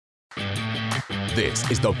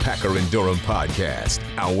This is the Packer and Durham Podcast,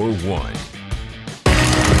 Hour 1.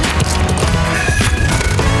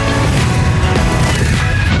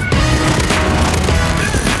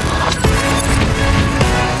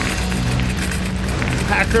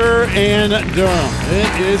 Packer and Durham.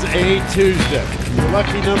 It is a Tuesday. Your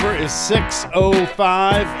lucky number is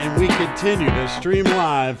 605, and we continue to stream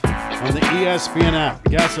live on the ESPN app.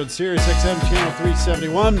 Yes, on Sirius XM Channel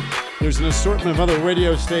 371. There's an assortment of other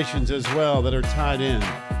radio stations as well that are tied in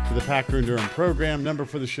to the Packer and Durham program. Number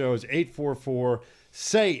for the show is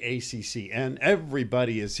 844-SAY-ACCN.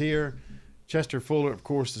 Everybody is here. Chester Fuller, of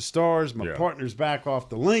course, the stars. My partner's back off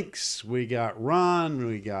the links. We got Ron.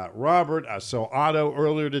 We got Robert. I saw Otto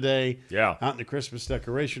earlier today. Yeah. Out in the Christmas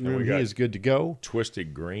decoration room. He is good to go.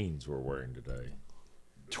 Twisted greens we're wearing today.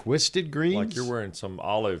 Twisted greens? Like you're wearing some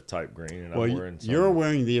olive type green, and I'm wearing some. You're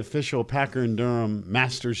wearing the official Packer and Durham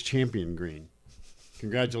Masters Champion green.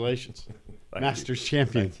 Congratulations. Masters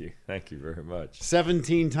Champion. Thank you very much.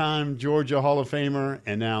 17-time Georgia Hall of Famer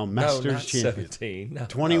and now Masters Champion. 17. No,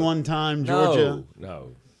 21-time Georgia.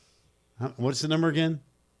 No. What's the number again?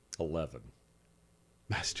 11.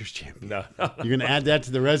 Masters Champion. No. You're going to add that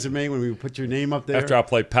to the resume when we put your name up there? After I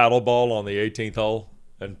play paddleball on the 18th hole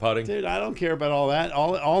and putting. Dude, I don't care about all that.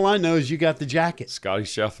 All I know is you got the jacket. Scotty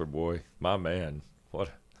Scheffler, boy. My man. What?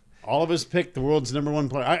 All of us picked the world's number one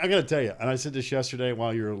player. I got to tell you, and I said this yesterday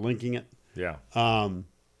while you were linking it. Yeah.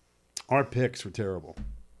 Our picks were terrible.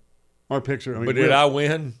 Our picks were. But did I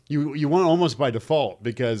win? You won almost by default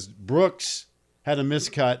because Brooks had a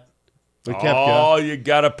miscut with Koepka. Oh, you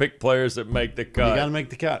got to pick players that make the cut. You got to make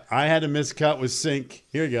the cut. I had a miscut with Sink.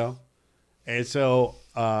 Here you go. And so,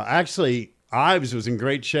 actually, Ives was in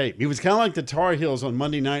great shape. He was kind of like the Tar Heels on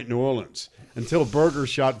Monday night in New Orleans until Berger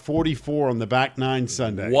shot 44 on the back nine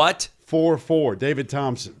Sunday. What? 4-4, David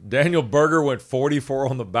Thompson. Daniel Berger went 44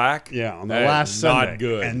 on the back? Yeah, on the last Sunday. Not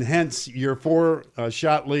good. And hence your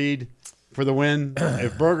four-shot lead for the win.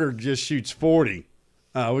 If Berger just shoots 40,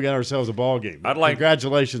 we got ourselves a ball game.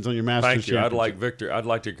 Congratulations on your Masters Thank you. Championship. I'd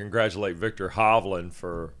like to congratulate Victor Hovland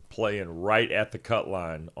for playing right at the cut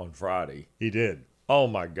line on Friday. He did. Oh,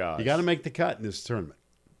 my gosh. You got to make the cut in this tournament.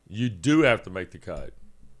 You do have to make the cut.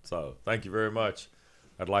 So thank you very much.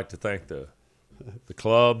 I'd like to thank the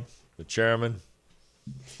club, the chairman,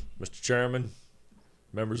 Mr. Chairman,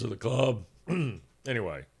 members of the club.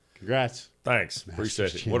 Anyway. Congrats. Thanks.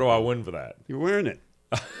 Appreciate it. What do I win for that? You're wearing it.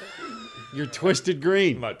 You're twisted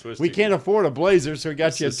green. My twisted we can't afford a blazer, so we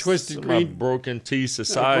got you a twisted green. My Broken T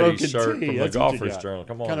Society shirt from the Golfers Journal.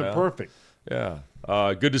 Come on kind of perfect. Yeah.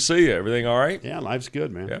 Good to see you. Everything all right? Yeah, life's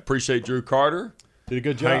good, man. Yeah, appreciate Drew Carter. Did a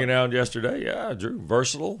good job. Hanging out yesterday. Yeah, Drew,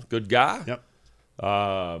 versatile, good guy. Yep.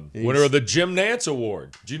 Winner of the Jim Nantz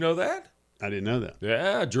Award. Did you know that? I didn't know that.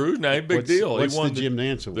 Yeah, Drew, big deal. What's he won the Jim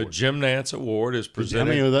Nantz Award? The Jim Nantz Award is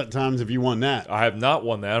presented. How many times have you won that? I have not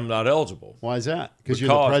won that. I'm not eligible. Why is that? Because you're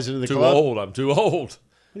the president of the too club? old. I'm too old. What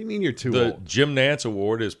do you mean you're too old? old? The Jim Nantz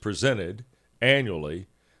Award is presented annually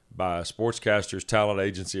by Sportscasters Talent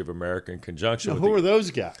Agency of America in conjunction with who are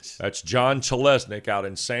those guys? That's John Chalesnik out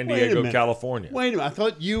in San Diego, California. Wait a minute. I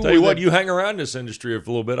thought you Tell you what, you hang around this industry for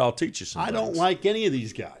a little bit, I'll teach you some things. don't like any of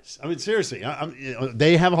these guys. I mean, seriously.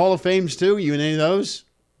 They have Hall of Fames too? You in any of those?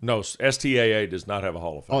 No, STAA does not have a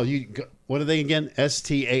Hall of Fame. Oh, what are they again?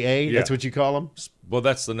 STAA? Yeah. That's what you call them? Well,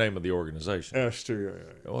 that's the name of the organization.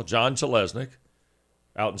 STAA. Well, John Chalesnik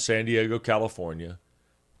out in San Diego, California,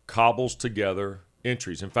 cobbles together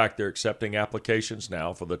entries. In fact, they're accepting applications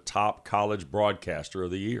now for the top college broadcaster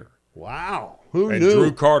of the year. Wow. Who and knew?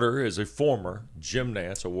 Drew Carter is a former Jim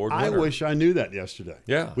Nantz Award winner. I wish I knew that yesterday.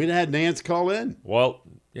 Yeah. We'd had Nantz call in. Well,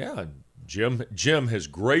 yeah. Jim has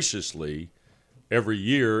graciously every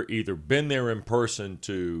year either been there in person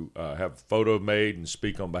to have a photo made and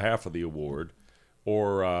speak on behalf of the award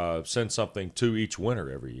or send something to each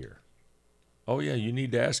winner every year. Oh, yeah, you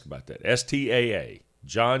need to ask about that. STAA,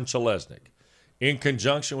 John Chalesnik, in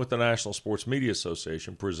conjunction with the National Sports Media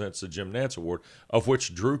Association, presents the Jim Nantz Award, of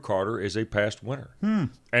which Drew Carter is a past winner.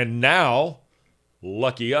 And now,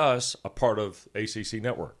 lucky us, a part of ACC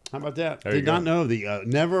Network. How about that? There Did not know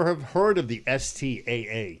never have heard of the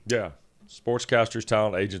STAA. Yeah, Sportscasters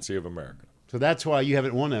Talent Agency of America. So that's why you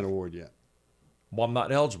haven't won that award yet. Well, I'm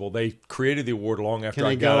not eligible. They created the award long after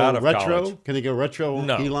I got out of retro? college. Can they go retro?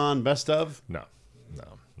 No. Elon best of? No.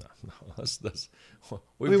 Listen,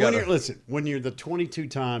 when you're the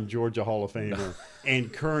 22-time Georgia Hall of Famer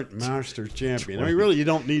and current Masters champion, really you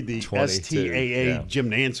don't need the STAA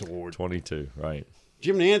Jim Nantz Award. 22, right.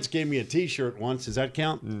 Jim Nantz gave me a T-shirt once. Does that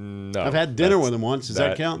count? No. I've had dinner with him once. Does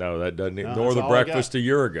that count? No, that doesn't. No, nor the breakfast a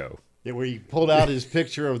year ago. Yeah, where he pulled out his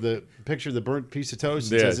picture of the burnt piece of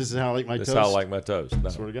toast and says, "This is how I like my toast." That's how I like my toast. No.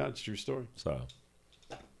 Swear to God, it's a true story. So,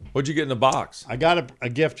 what'd you get in the box? I got a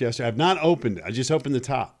gift yesterday. I've not opened it. I just opened the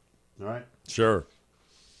top. All right. Sure.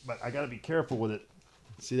 But I got to be careful with it.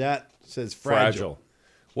 See that? It says fragile.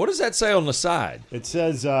 What does that say on the side? It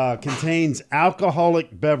says contains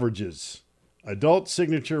alcoholic beverages. Adult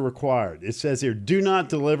signature required. It says here, do not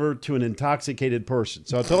deliver to an intoxicated person.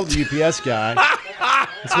 So I told the UPS guy,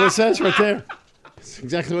 that's what it says right there. That's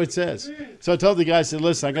exactly what it says. So I told the guy, I said,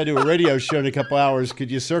 listen, I got to do a radio show in a couple hours.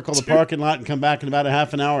 Could you circle the parking lot and come back in about a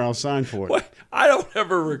half an hour? I'll sign for it. What? I don't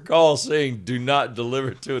ever recall saying do not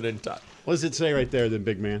deliver to an intoxicated. What does it say right there, then,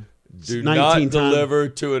 big man? Do not deliver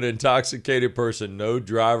to an intoxicated person. No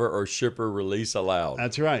driver or shipper release allowed.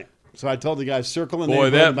 That's right. So I told the guy, circle in Boy,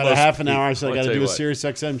 there in that about a half an must be- hour. I said, I I'll got to tell do you a what. Sirius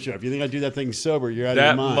XM show. If you think I do that thing sober, you're out of your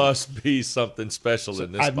That mind. must be something special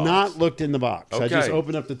in this I've box. not looked in the box. I just Okay.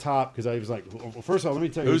 opened up the top because I was like, well, first of all, let me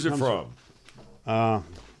tell you. Who's who it comes from?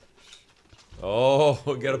 Oh,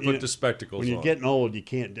 we got to put You know, the spectacles When you're on. getting old, you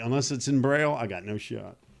can't, unless it's in Braille, I got no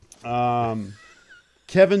shot.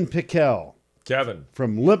 Kevin Pickell Kevin.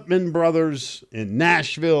 from Lipman Brothers in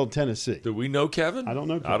Nashville, Tennessee. Do we know Kevin? I don't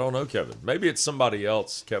know Kevin. I don't know Kevin. Maybe it's somebody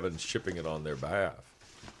else. Kevin's shipping it on their behalf.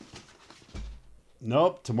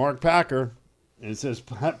 Nope, to Mark Packer. And it says,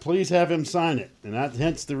 please have him sign it. And that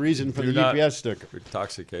hence the reason for Do the not- UPS sticker.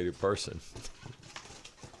 Intoxicated person.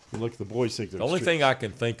 Look, the boys think they're The only straight. thing I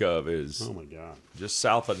can think of is Oh, my God. just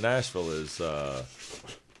south of Nashville is the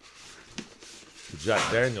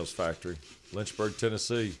Jack Daniels factory, Lynchburg,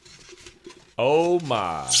 Tennessee. Oh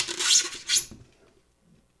my!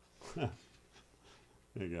 There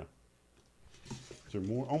you go. Is there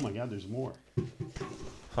more? Oh, my God, there's more.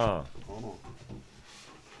 Huh? Hold on.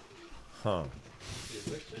 Huh?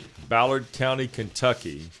 Ballard County,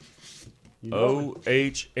 Kentucky. You know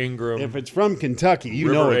O.H. Ingram. If it's from Kentucky,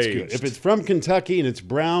 you know River it's good. aged. If it's from Kentucky and it's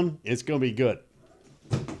brown, it's going to be good.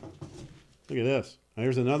 Look at this.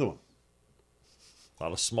 Here's another one. A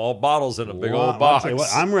lot of small bottles in a big Wow, old I'll box. tell you what,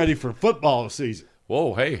 I'm ready for football season.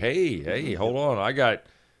 Whoa! Hey! Hold on. I got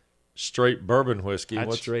straight bourbon whiskey. That's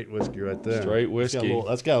What's straight whiskey right there. Straight That's got a whiskey. little-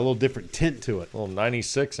 That's got a little different tint to it. little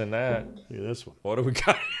 96 in that? Look at this one. What do we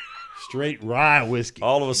got? Straight rye whiskey.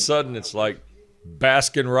 All of a sudden, it's like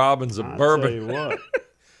Baskin Robbins of I'll bourbon. tell you what.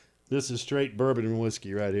 This is straight bourbon and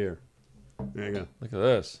whiskey right here. There you go. Look at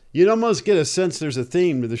this. You'd almost get a sense there's a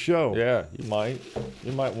theme to the show. Yeah, you might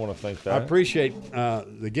want to think I that. appreciate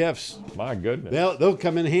the gifts. My goodness. They'll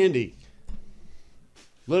come in handy.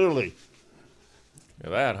 Literally. Look at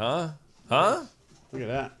that, huh? Huh? Look at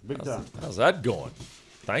that. Big time. How's that going?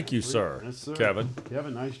 Thank you, sir. Yes, sir. Kevin.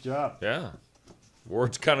 Kevin, nice job. Yeah.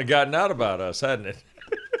 Word's kind of gotten out about us, hadn't it?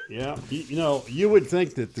 Yeah. You know, you would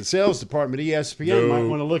think that the sales department at ESPN might No.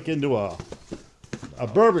 want to look into a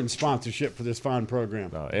bourbon sponsorship for this fine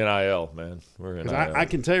program. No, NIL, man. We're NIL. 'Cause I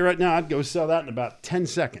can tell you right now, I'd go sell that in about 10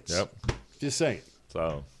 seconds. Yep. Just saying.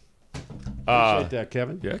 So, Appreciate that,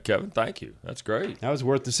 Kevin. yeah, Kevin, thank you. That's great. That was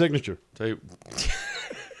worth the signature. Tell you,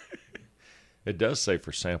 it does say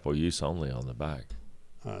for sample use only on the back.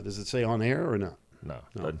 Does it say on air or not? No,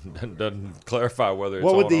 doesn't clarify whether it's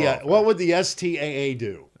What would on or the off. what would the STAA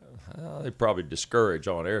do? They probably discourage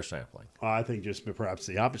on-air sampling, I think just perhaps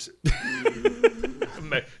the opposite.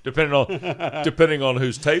 depending on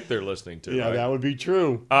whose tape they're listening to. Yeah, right? that would be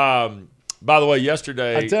true. By the way,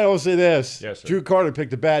 yesterday, I tell you, I'll say this. Yes, sir. Drew Carter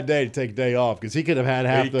picked a bad day to take a day off because he could have had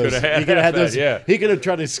half He those. could have had he could have half had those. that, yeah. He could have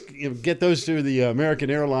tried to get those through the American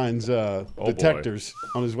Airlines boy. detectors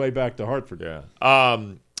on his way back to Hartford. yeah.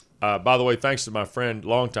 By the way, thanks to my friend,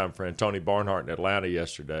 longtime friend Tony Barnhart in Atlanta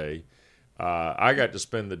yesterday, I got to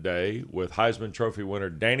spend the day with Heisman Trophy winner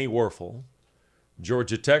Danny Werfel,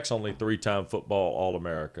 Georgia Tech's only 3-time football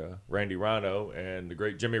All-America, Randy Rhino, and the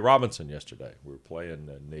great Jimmy Robinson yesterday. We were playing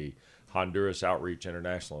in the Honduras Outreach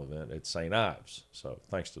International event at St. Ives. So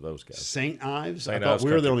thanks to those guys. St. Ives? St. I thought Ives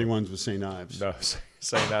we were the Country only ones with St. Ives. No,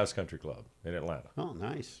 St. Ives Country Club in Atlanta. Oh,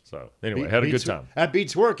 nice. So anyway, had a good Beats- time. That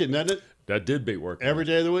beats working, doesn't it? That did beat work. Every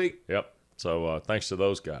day of the week? Yep. So thanks to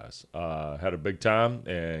those guys. Had a big time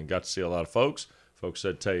and got to see a lot of folks. Folks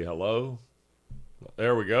said, tell you hello.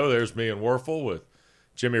 There we go. There's me and Werfel with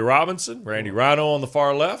Jimmy Robinson, Randy Rhino on the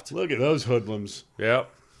far left. Look at those hoodlums. Yep.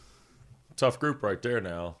 Tough group right there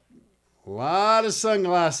now. A lot of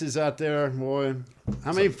sunglasses out there, boy.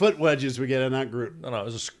 How many foot wedges we get in that group? No, it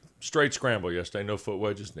was a straight scramble yesterday. No foot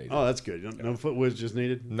wedges needed. Oh, that's good. No foot wedges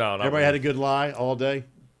needed? No, not Everybody really. had a good lie all day?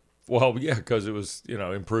 Well, yeah, because it was,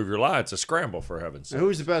 improve your lie. It's a scramble, for heaven's sake. Now,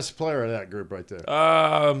 who's the best player of that group right there?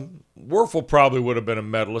 Werfel probably would have been a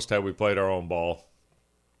medalist had we played our own ball.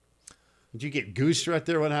 Did you get goosed right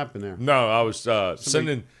there? What happened there? No, I was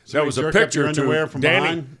sending. That was a jerk up picture your underwear to from Danny.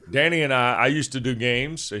 behind? Danny and I used to do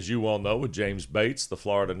games, as you all know, with James Bates, the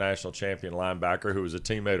Florida national champion linebacker, who was a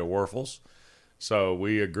teammate of Werfel's. So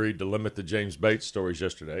we agreed to limit the James Bates stories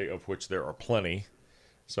yesterday, of which there are plenty.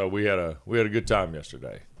 So we had a good time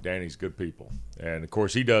yesterday. Danny's good people, and of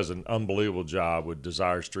course he does an unbelievable job with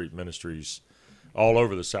Desire Street Ministries all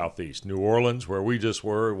over the Southeast. New Orleans, where we just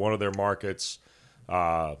were, one of their markets.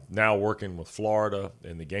 Now working with Florida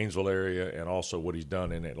in the Gainesville area, and also what he's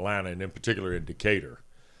done in Atlanta, and in particular in Decatur.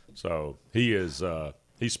 So he's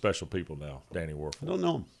special people now, Danny Werfel. I don't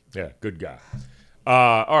know him. Yeah, good guy.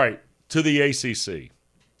 All right, to the ACC.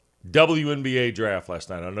 WNBA draft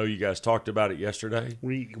last night. I know you guys talked about it yesterday.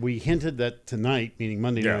 We hinted that tonight, meaning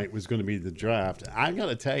Monday night, was going to be the draft. I got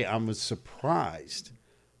to tell you, I was surprised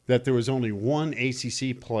that there was only one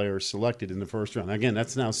ACC player selected in the first round. Again,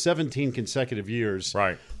 that's now 17 consecutive years.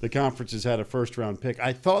 Right. The conference has had a first-round pick.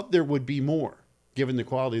 I thought there would be more, given the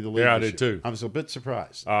quality of the league. Yeah, I this did year. too. I was a bit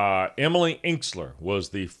surprised. Emily Inksler was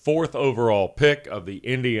the 4th overall pick of the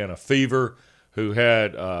Indiana Fever, who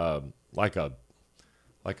had like a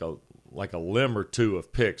limb or two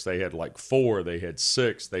of picks. They had like 4, they had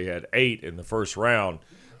 6, they had 8 in the first round.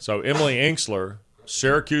 So Emily Inksler,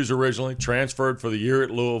 Syracuse originally, transferred for the year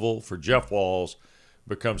at Louisville for Jeff Walls,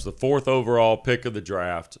 becomes the 4th overall pick of the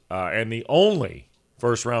draft, and the only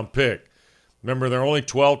first-round pick. Remember, there are only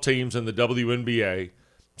 12 teams in the WNBA,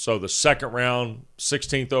 so the second round,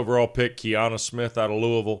 16th overall pick, Kiana Smith out of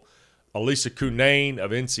Louisville. Elisa Cunane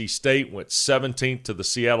of NC State went 17th to the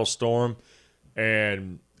Seattle Storm,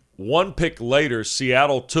 and one pick later,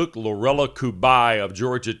 Seattle took Lorella Kubai of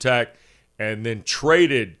Georgia Tech and then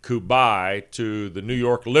traded Kubai to the New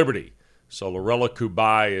York Liberty. So Lorella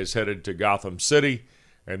Kubai is headed to Gotham City.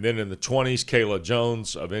 And then in the 20s, Kayla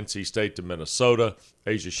Jones of NC State to Minnesota,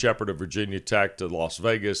 Asia Shepherd of Virginia Tech to Las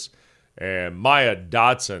Vegas, and Maya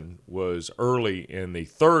Dodson was early in the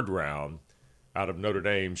 3rd round. Out of Notre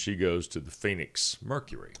Dame, she goes to the Phoenix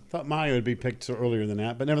Mercury. Thought Maya would be picked earlier than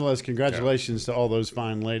that, but nevertheless, congratulations to all those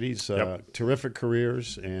fine ladies. Terrific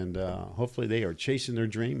careers, and hopefully they are chasing their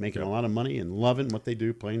dream, making a lot of money, and loving what they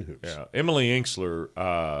do playing hoops. Yeah, Emily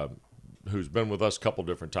Inksler, who's been with us a couple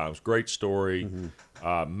different times, great story,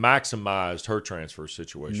 maximized her transfer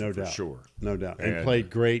situation for sure. No doubt. And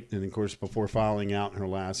played great, and, of course, before fouling out in her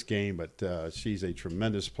last game, but she's a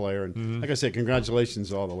tremendous player. And like I said, congratulations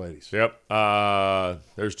to all the ladies. Yep.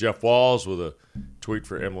 There's Jeff Walls with a tweet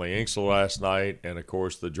for Emily Inksler last night, and, of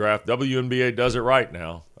course, the draft. WNBA does it right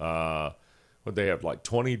now. What they have, like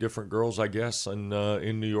 20 different girls, I guess, in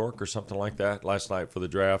New York or something like that last night for the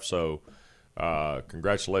draft. So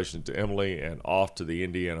congratulations to Emily, and off to the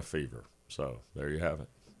Indiana Fever. So there you have it.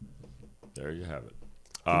 There you have it.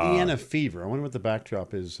 Indiana Fever. I wonder what the background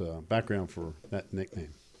for that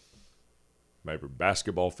nickname. Maybe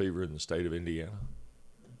basketball fever in the state of Indiana.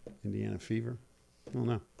 Indiana Fever? I don't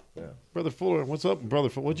know. Yeah. Brother Fuller, what's up, Brother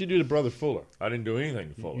Fuller? What'd you do to Brother Fuller? I didn't do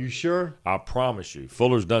anything to Fuller. You sure? I promise you.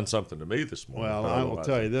 Fuller's done something to me this morning. Well, I will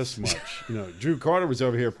tell you this much. Drew Carter was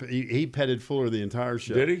over here. He petted Fuller the entire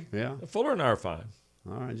show. Did he? Yeah. Fuller and I are fine.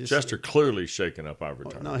 All right. Chester clearly shaking up our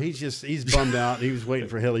return. No, he's bummed out. He was waiting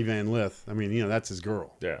for Haley Van Lith. I mean, that's his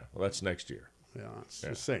girl. Yeah, well, that's next year. Yeah, it's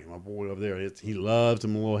the same. My boy over there, he loves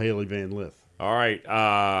him a little Haley Van Lith. All right,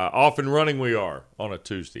 off and running we are on a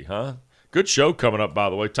Tuesday, huh? Good show coming up, by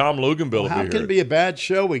the way. Tom Luganbill will be here. How can it be a bad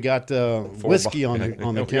show? We got whiskey on the We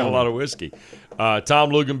calendar. got a lot of whiskey. Tom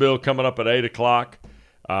Luganbill coming up at 8 o'clock.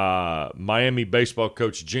 Miami baseball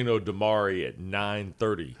coach Gino DiMari at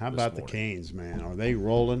 9:30. How about the Canes, man? Are they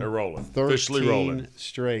rolling? They're rolling. 13 Officially rolling.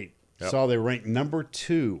 Straight. Yep. Saw they ranked number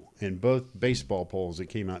 2 in both baseball polls that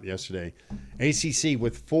came out yesterday. ACC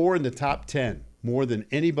with 4 in the top 10, more than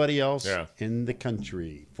anybody else in the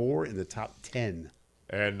country. 4 in the top 10.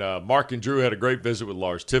 And Mark and Drew had a great visit with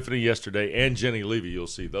Lars Tiffany yesterday, and Jenny Levy. You'll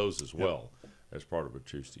see those as well as part of a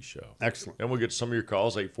Tuesday show. Excellent. And we'll get some of your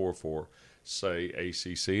calls,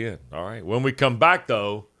 844-SAY-ACCN. All right. When we come back,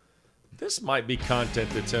 though, this might be content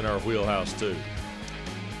that's in our wheelhouse, too.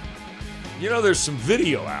 There's some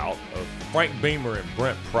video out of Frank Beamer and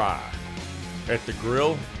Brent Pry at the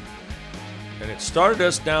grill, and it started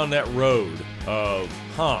us down that road of,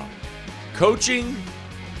 coaching,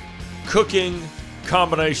 cooking,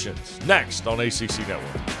 combinations. Next on ACC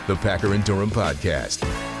Network. The Packer and Durham Podcast.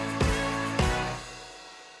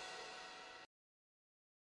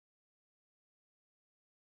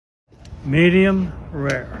 Medium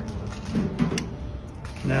rare.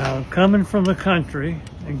 Now, coming from the country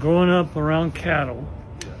and growing up around cattle,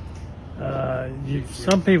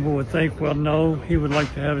 some people would think, well, no, he would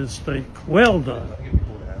like to have his steak well done.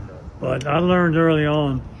 But I learned early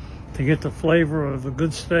on to get the flavor of a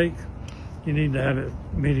good steak, you need to have it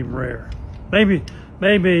medium rare. Maybe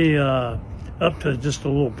up to just a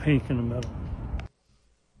little pink in the middle.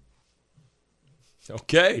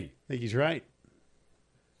 Okay. I think he's right.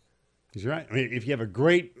 He's right. I mean, if you have a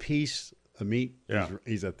great piece of meat, Yeah.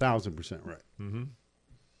 he's 1,000% right. Mm-hmm.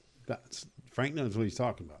 Frank knows what he's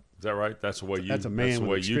talking about. Is that right? That's the way you. That's a man That's the with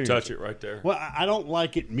way you experience. touch it right there. Well, I don't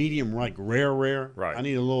like it medium, like rare. Right. I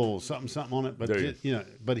need a little something on it. But Do you?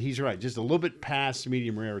 but he's right. Just a little bit past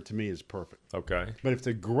medium rare to me is perfect. Okay. But if it's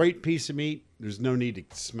a great piece of meat, there's no need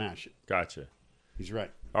to smash it. Gotcha. He's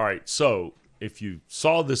right. All right. So if you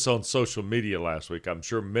saw this on social media last week, I'm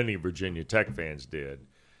sure many Virginia Tech fans did.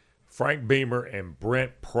 Frank Beamer and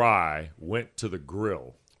Brent Pry went to the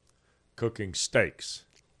grill cooking steaks.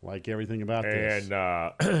 Like everything about this.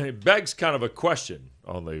 And it begs kind of a question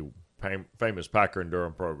on the famous Packer and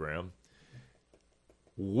Durham program.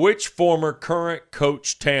 Which former current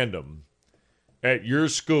coach tandem at your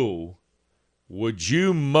school would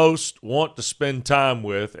you most want to spend time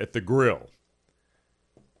with at the grill?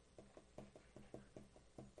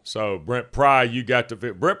 So, Brent Pry, you got to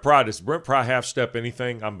fit. Does Brent Pry half-step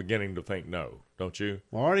anything? I'm beginning to think no. Don't you?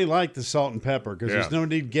 Well, I already like the salt and pepper because there's no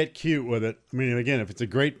need to get cute with it. I mean, again, if it's a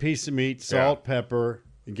great piece of meat, salt, pepper,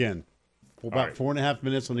 again, for about 4.5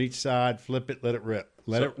 minutes on each side, flip it, let it rip.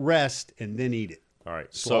 Let it rest, and then eat it. All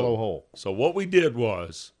right. Swallow whole. So what we did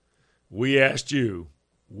was we asked you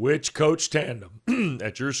which coach tandem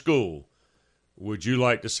at your school would you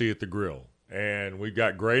like to see at the grill? And we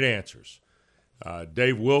got great answers.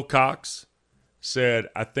 Dave Wilcox said,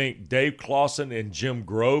 I think Dave Clausen and Jim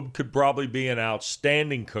Grobe could probably be an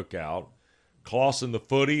outstanding cookout. Clausen the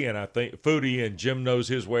foodie, and I think foodie, and Jim knows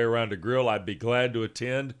his way around the grill. I'd be glad to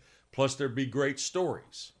attend. Plus, there'd be great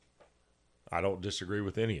stories. I don't disagree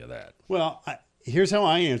with any of that. Well, here's how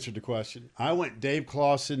I answered the question. I went Dave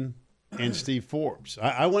Clausen and Steve Forbes.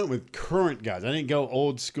 I went with current guys. I didn't go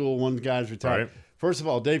old school. One guy's retired. Right. First of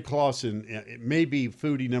all, Dave Clausen, it may be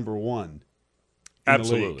foodie number one.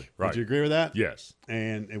 Absolutely. The league. Right. Would you agree with that? Yes.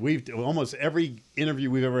 And we've almost every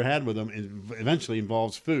interview we've ever had with him eventually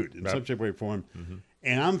involves food in some shape, way, or form. Mm-hmm.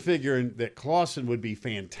 And I'm figuring that Clausen would be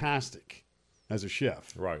fantastic as a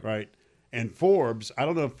chef. Right. Right. And Forbes, I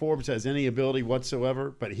don't know if Forbes has any ability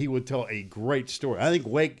whatsoever, but he would tell a great story. I think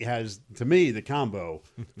Wake has, to me, the combo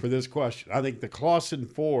for this question. I think the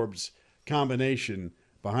Clausen-Forbes combination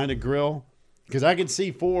behind a grill, because I can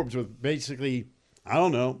see Forbes with basically, I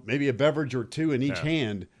don't know, maybe a beverage or two in each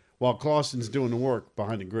hand while Clausen's doing the work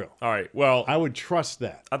behind the grill. All right. Well, I would trust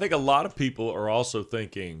that. I think a lot of people are also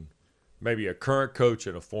thinking maybe a current coach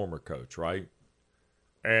and a former coach, right?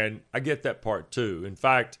 And I get that part too. In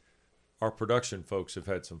fact, our production folks have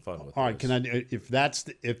had some fun with All right, this. can I? If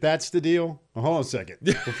that's the deal, hold on a second.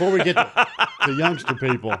 Before we get to youngster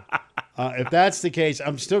people, if that's the case,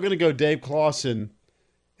 I'm still going to go Dave Clausen,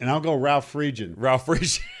 and I'll go Ralph Friedgen. Ralph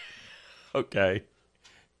Friedgen. Okay.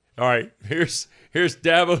 All right. Here's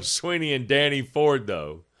Dabo Sweeney and Danny Ford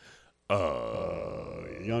though.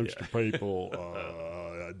 Youngster people,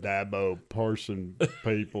 Dabo Parson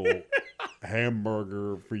people,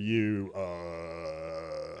 hamburger for you,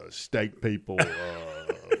 steak people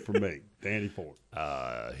for me, Danny Ford.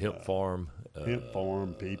 Hemp Farm. Hemp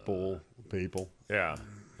farm people. Yeah.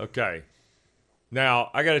 Okay. Now,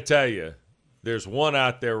 I got to tell you, there's one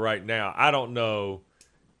out there right now. I don't know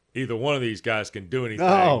either one of these guys can do anything.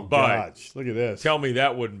 Oh, but gosh. Look at this. tell me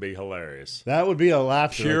that wouldn't be hilarious. That would be a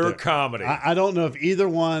laughter. Pure right there. comedy. I don't know if either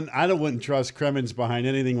one, wouldn't trust Kremens behind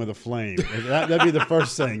anything with a flame. That'd be the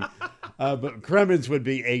first thing. But Kremens would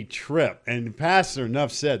be a trip. And Pastor,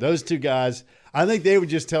 enough said. Those two guys, I think they would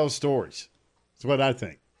just tell stories. That's what I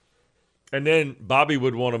think. And then Bobby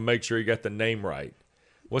would want to make sure he got the name right.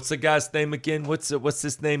 What's the guy's name again? What's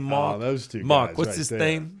his name? Mark. Oh, those two Mark. guys What's right his there.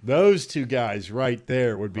 name? Those two guys right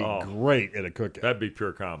there would be Oh. great at a cookout. That'd be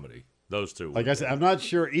pure comedy. Those two. Like I said, I'm not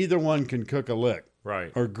sure either one can cook a lick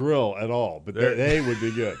right. or grill at all, but They're- they would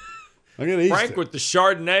be good. Look at these Frank two. with the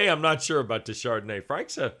Chardonnay. I'm not sure about the Chardonnay.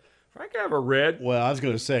 Frank have a red. Well, I was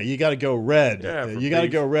going to say, you got to go red. Yeah, for you got to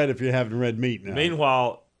beef. go red if you're having red meat now.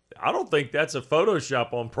 Meanwhile, I don't think that's a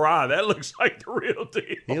Photoshop on Pry. That looks like the real deal.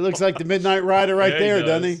 He looks like the Midnight Rider right Yeah, there,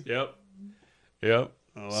 does. doesn't he? Yep.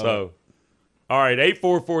 love So, all right,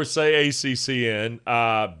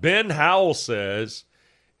 844-SAY-ACCN. Ben Howell says,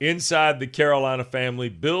 inside the Carolina family,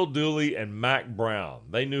 Bill Dooley and Mac Brown,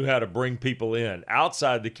 they knew how to bring people in.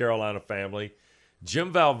 Outside the Carolina family,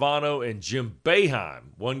 Jim Valvano and Jim Boeheim.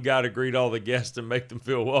 One guy to greet all the guests and make them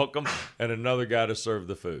feel welcome, and another guy to serve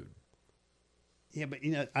the food. Yeah, but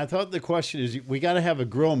I thought the question is, we got to have a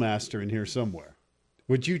grill master in here somewhere.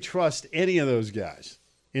 Would you trust any of those guys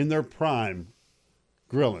in their prime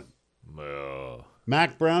grilling?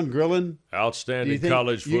 Mac Brown grilling? Outstanding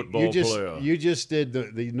college football player. You just did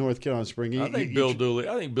the North Carolina Spring. I think Bill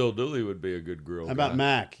Dooley would be a good grill How about guy.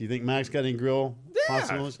 Mac? You think Mac's got any grill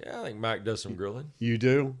possibilities? Yeah, I think Mac does some grilling. You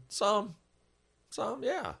do? Some,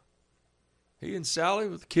 yeah. He and Sally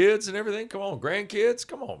with kids and everything. Come on, grandkids.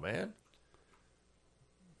 Come on, man.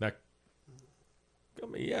 Now,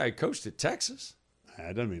 he coached at Texas.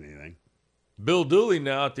 That doesn't mean anything. Bill Dooley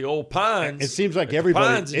now at the Old Pines. It seems like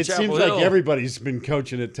everybody's been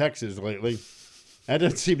coaching at Texas lately. That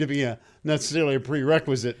doesn't seem to be necessarily a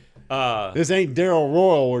prerequisite. This ain't Darrell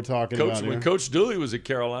Royal we're talking about here. When Coach Dooley was at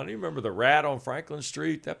Carolina, you remember the Rat on Franklin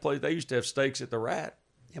Street? That place, they used to have steaks at the Rat.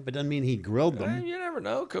 Yeah, but doesn't mean he grilled them. You never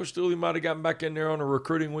know. Coach Dooley might have gotten back in there on a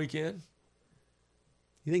recruiting weekend.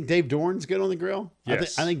 You think Dave Dorn's good on the grill?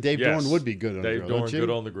 Yes. I think Dave Dorn would be good on the grill. Dave Dorn good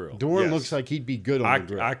on the grill. Dorn looks like he'd be good on the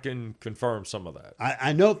grill. I can confirm some of that.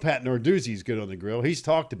 I know Pat Narduzzi's good on the grill. He's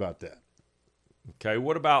talked about that. Okay,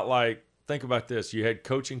 what about think about this. You had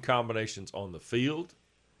coaching combinations on the field.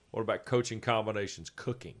 What about coaching combinations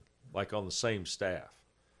cooking, like on the same staff?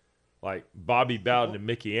 Like Bobby Bowden and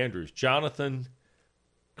Mickey Andrews. Jonathan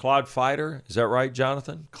Claude Fighter, is that right,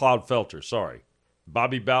 Jonathan? Claude Felter, sorry.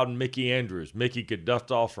 Bobby Bowden, Mickey Andrews. Mickey could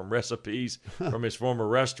dust off from recipes from his former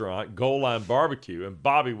restaurant, Goal Line Barbecue, and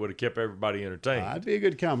Bobby would have kept everybody entertained. That'd be a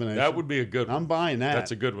good combination. That would be a good one. I'm buying that.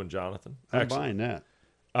 That's a good one, Jonathan. I'm buying that.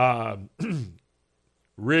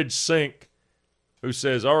 Ridge Sink, who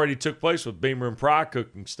says already took place with Beamer and Pry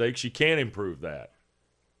cooking steaks. You can't improve that.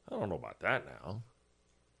 I don't know about that now.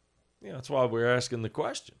 Yeah, that's why we're asking the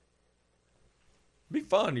question. Be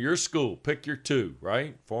fun. Your school. Pick your two,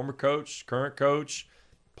 right? Former coach, current coach,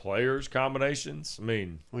 players, combinations.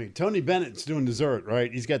 Wait, Tony Bennett's doing dessert, right?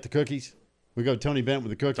 He's got the cookies. We go Tony Bennett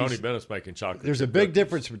with the cookies. Tony Bennett's making chocolate. There's a big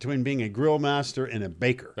difference between being a grill master and a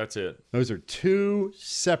baker. That's it. Those are two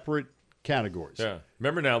separate categories. Yeah.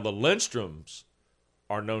 Remember now, the Lindstroms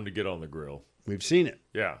are known to get on the grill. We've seen it.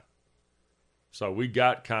 Yeah. So we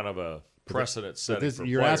got kind of a precedent setting for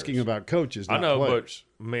you're players. asking about coaches, not I know, players.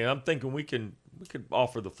 but I'm thinking we could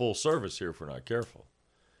offer the full service here if we're not careful.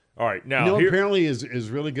 All right, now apparently is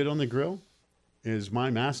really good on the grill is my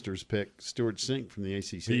master's pick, Stuart Sink from the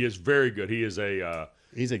ACC. He is very good. He is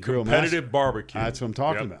he's a grill competitive master. barbecue. That's what I'm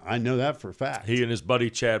talking about. I know that for a fact. He and his buddy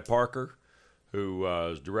Chad Parker, who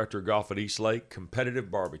is director of golf at East Lake, competitive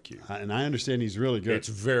barbecue. And I understand he's really good. It's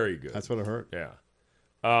very good. That's what I heard.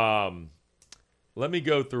 Yeah. Let me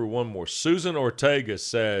go through one more. Susan Ortega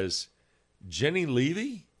says, Jenny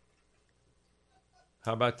Levy?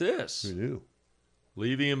 How about this? We do.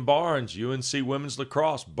 Levy and Barnes, UNC women's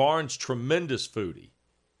lacrosse. Barnes, tremendous foodie.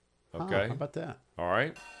 Okay. How about that? All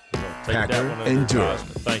right. We're going to take Packer that one under and Durham.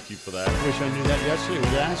 advisement. Thank you for that. I wish I knew that yesterday. Would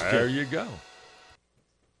ask There you. you go.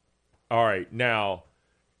 All right. Now,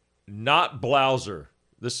 not Blouser.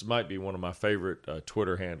 This might be one of my favorite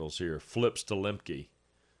Twitter handles here. Flips to Lemke,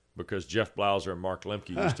 because Jeff Blouser and Mark Lemke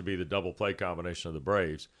used to be the double play combination of the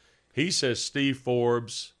Braves. He says Steve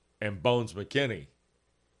Forbes and Bones McKinney.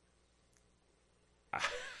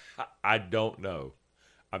 I don't know.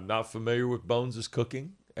 I'm not familiar with Bones'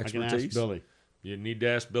 cooking expertise. I can ask Billy. You need to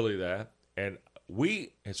ask Billy that. And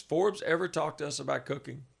has Forbes ever talked to us about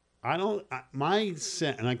cooking? My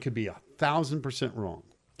sense, and I could be 1,000% wrong,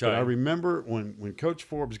 but Okay. I remember when Coach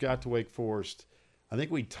Forbes got to Wake Forest, I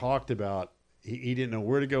think we talked about he didn't know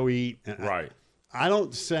where to go eat. And Right. I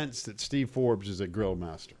don't sense that Steve Forbes is a grill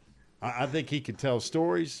master. I think he could tell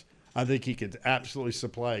stories. I think he could absolutely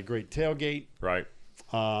supply a great tailgate. Right.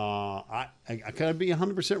 I could be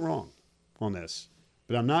 100% wrong on this,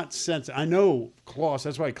 but I'm not sensing. I know Clausen.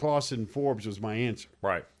 That's why Clausen Forbes was my answer.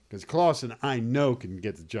 Right. Because Clausen, I know, can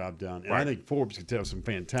get the job done. And I Right. think Forbes can tell some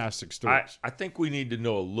fantastic stories. I think we need to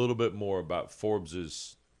know a little bit more about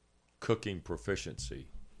Forbes' cooking proficiency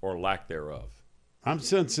or lack thereof. I'm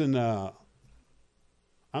sensing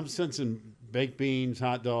baked beans,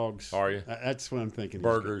 hot dogs. Are you? That's what I'm thinking.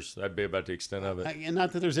 Burgers, that'd be about the extent of it. And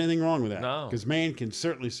not that there's anything wrong with that. No. Because man can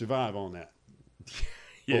certainly survive on that.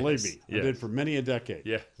 Yes, Believe me. I yes. did for many a decade.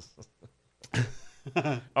 Yeah.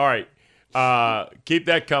 All right. Keep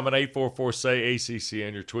that coming. 844-SAY-ACC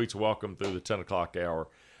and your tweets welcome through the 10 o'clock hour.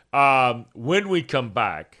 When we come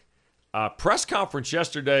back, press conference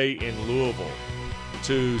yesterday in Louisville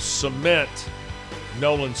to cement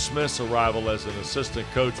Nolan Smith's arrival as an assistant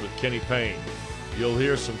coach with Kenny Payne. You'll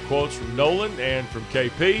hear some quotes from Nolan and from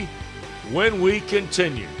KP when we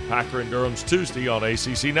continue. Packer and Durham's Tuesday on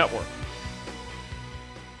ACC Network.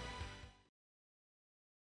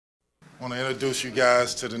 I want to introduce you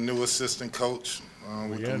guys to the new assistant coach,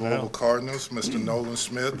 with the Louisville Cardinals, Mr. Nolan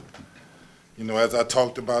Smith. You know, as I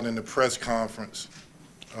talked about in the press conference,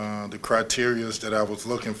 the criterias that I was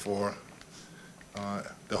looking for,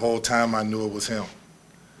 the whole time I knew it was him.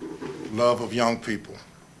 Love of young people,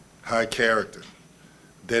 high character,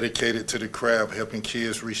 dedicated to the craft, helping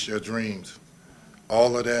kids reach their dreams.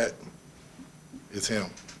 All of that is him.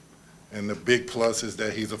 And the big plus is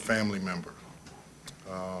that he's a family member.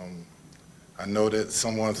 I know that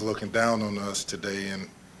someone's looking down on us today, and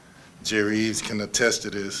Jerry Eaves can attest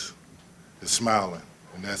to this, is smiling,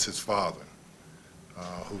 and that's his father,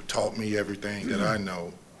 who taught me everything that I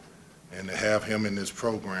know. And to have him in this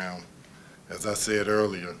program, as I said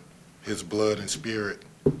earlier, his blood and spirit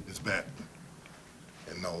is back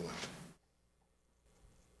in Nolan.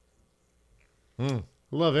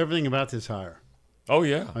 Love everything about this hire. Oh,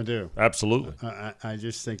 yeah. I do. Absolutely. I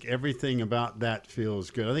just think everything about that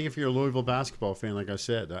feels good. I think if you're a Louisville basketball fan, like I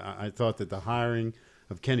said, I thought that the hiring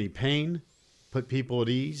of Kenny Payne put people at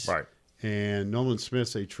ease. Right. And Nolan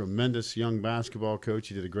Smith's a tremendous young basketball coach.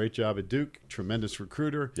 He did a great job at Duke, tremendous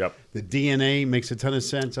recruiter. Yep. The DNA makes a ton of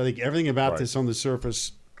sense. I think everything about this on the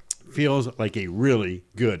surface feels like a really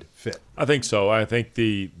good fit. I think so. I think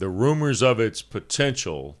the rumors of its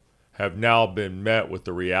potential have now been met with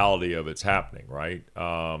the reality of it's happening, right?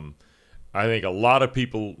 I think a lot of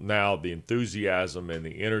people now, the enthusiasm and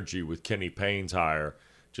the energy with Kenny Payne's hire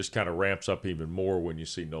just kind of ramps up even more when you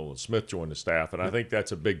see Nolan Smith join the staff. And I think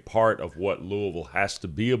that's a big part of what Louisville has to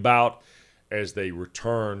be about as they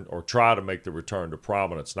return or try to make the return to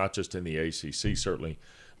prominence, not just in the ACC certainly,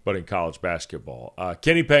 but in college basketball.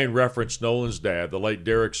 Kenny Payne referenced Nolan's dad, the late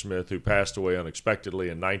Derek Smith, who passed away unexpectedly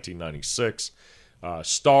in 1996,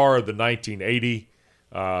 star of the 1980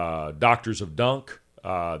 Doctors of Dunk,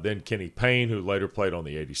 then Kenny Payne, who later played on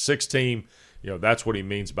the 86 team. You know, that's what he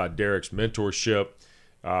means by Derek's mentorship.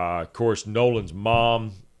 Of course, Nolan's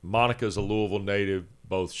mom, Monica's a Louisville native.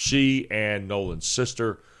 Both she and Nolan's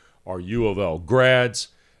sister are U of L grads.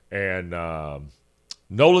 And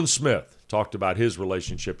Nolan Smith talked about his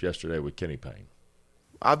relationship yesterday with Kenny Payne.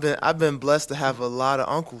 I've been blessed to have a lot of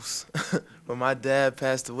uncles. When my dad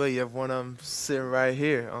passed away, you have one of them sitting right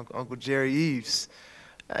here, Uncle Jerry Eaves.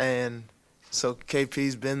 And so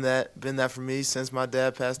KP's been that for me since my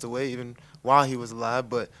dad passed away, even while he was alive,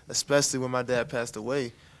 but especially when my dad passed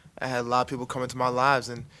away. I had a lot of people come into my lives,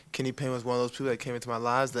 and Kenny Payne was one of those people that came into my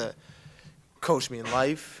lives that coached me in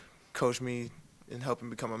life, coached me in helping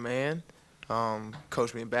become a man,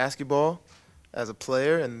 coached me in basketball as a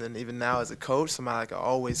player, and then even now as a coach, somebody I can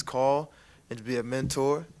always call and to be a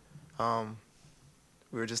mentor.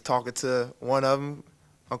 We were just talking to one of them,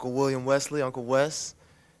 Uncle William Wesley, Uncle Wes.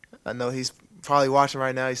 I know he's probably watching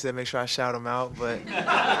right now. He said make sure I shout him out, but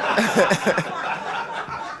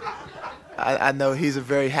I know he's a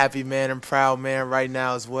very happy man and proud man right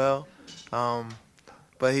now as well.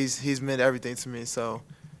 But he's meant everything to me. So,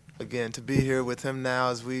 again, to be here with him now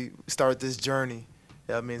as we start this journey,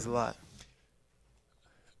 that means a lot.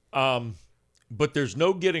 But there's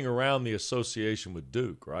no getting around the association with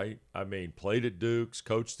Duke, right? I mean, played at Duke's,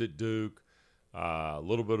 coached at Duke, a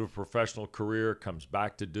little bit of a professional career, comes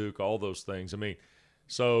back to Duke, all those things. I mean,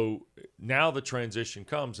 so now the transition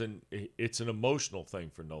comes, and it's an emotional thing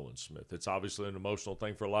for Nolan Smith. It's obviously an emotional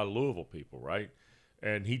thing for a lot of Louisville people, right?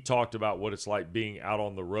 And he talked about what it's like being out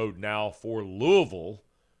on the road now for Louisville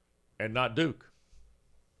and not Duke.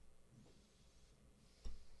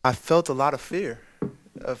 I felt a lot of fear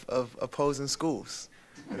of opposing schools.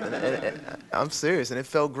 And I'm serious, and it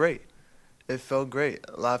felt great. It felt great.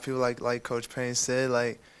 A lot of people, like Coach Payne said,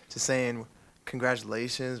 like just saying,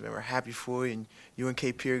 congratulations, man, we're happy for you, and you and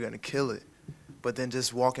KP are going to kill it. But then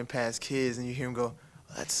just walking past kids and you hear them go,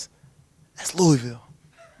 oh, that's Louisville.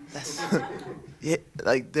 That's yeah,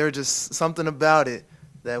 like there's just something about it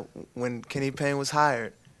that when Kenny Payne was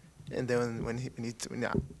hired, and then when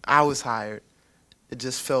I was hired, it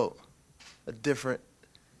just felt a different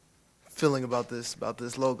feeling about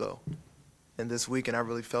this logo. And this weekend, I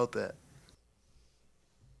really felt that.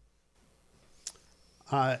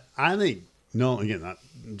 I think, no, again, not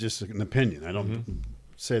just an opinion. I don't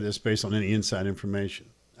say this based on any inside information.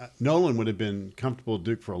 Nolan would have been comfortable at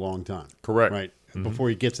Duke for a long time. Correct. Right? Before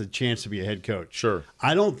he gets a chance to be a head coach. Sure.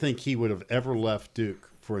 I don't think he would have ever left Duke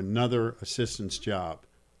for another assistant's job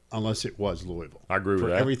unless it was Louisville. I agree with that.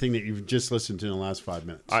 For everything that you've just listened to in the last 5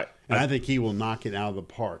 minutes. I think he will knock it out of the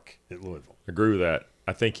park at Louisville. I agree with that.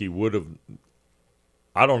 I think he would have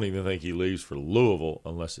 – I don't even think he leaves for Louisville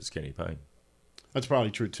unless it's Kenny Payne. That's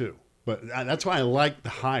probably true, too. But that's why I like the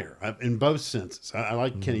hire in both senses. I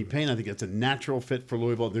like Kenny Payne. I think that's a natural fit for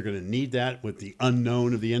Louisville. They're going to need that with the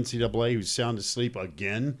unknown of the NCAA, who's sound asleep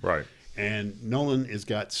again. Right. And Nolan has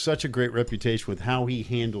got such a great reputation with how he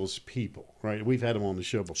handles people, right? We've had him on the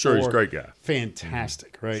show before. Sure, he's a great guy.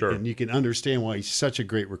 Fantastic, right? Sure. And you can understand why he's such a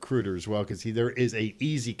great recruiter as well, because there is a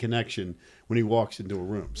easy connection when he walks into a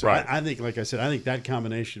room. So Right. I think, like I said, I think that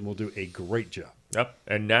combination will do a great job. Yep.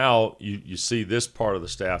 And now you see this part of the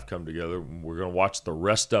staff come together. We're going to watch the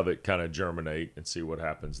rest of it kind of germinate and see what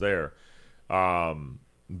happens there.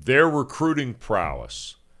 Their recruiting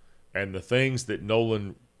prowess and the things that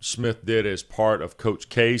Nolan Smith did as part of Coach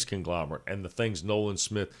K's conglomerate and the things Nolan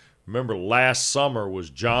Smith – remember, last summer was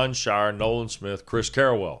John Shire, Nolan Smith, Chris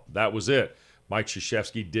Carrawell. That was it. Mike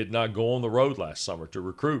Krzyzewski did not go on the road last summer to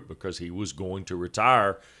recruit because he was going to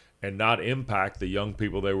retire and not impact the young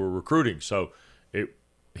people they were recruiting. So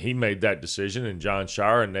he made that decision, and John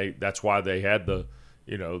Shire, and that's why they had the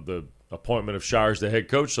appointment of Shire as the head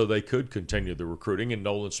coach so they could continue the recruiting. And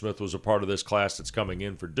Nolan Smith was a part of this class that's coming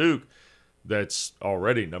in for Duke that's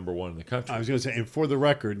already number one in the country. I was going to say, and for the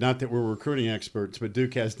record, not that we're recruiting experts, but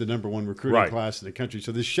Duke has the number one recruiting class in the country.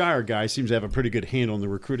 So this Shire guy seems to have a pretty good handle on the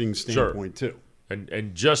recruiting standpoint too.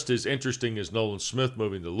 And just as interesting as Nolan Smith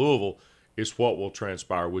moving to Louisville is what will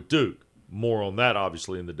transpire with Duke. More on that,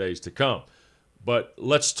 obviously, in the days to come. But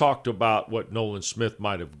let's talk about what Nolan Smith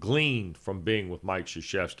might have gleaned from being with Mike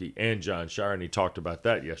Krzyzewski and John Shire, and he talked about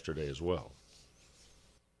that yesterday as well.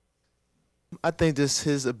 I think just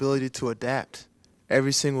his ability to adapt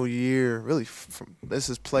every single year, really, from this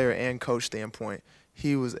is player and coach standpoint,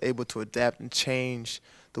 he was able to adapt and change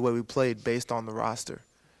the way we played based on the roster.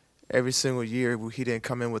 Every single year, he didn't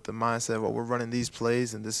come in with the mindset, well, we're running these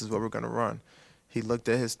plays and this is what we're going to run. He looked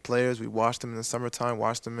at his players. We watched them in the summertime,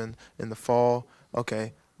 watched them in the fall.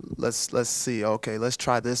 Okay, let's see. Okay, let's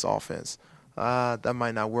try this offense. That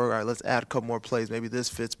might not work. All right, let's add a couple more plays. Maybe this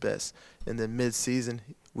fits best. And then mid-season,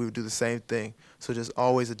 we would do the same thing. So just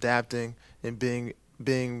always adapting and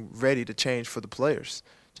being ready to change for the players.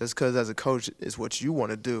 Just because as a coach is what you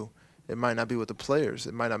want to do, it might not be with the players.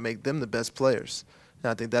 It might not make them the best players.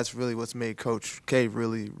 And I think that's really what's made Coach K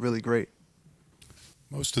really, really great.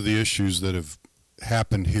 Most of the issues that have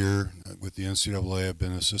happened here with the NCAA have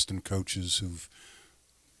been assistant coaches who've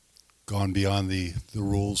gone beyond the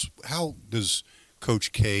rules. How does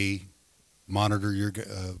Coach K monitor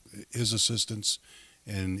his assistants,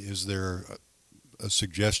 and is there a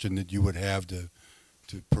suggestion that you would have to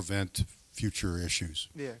prevent future issues?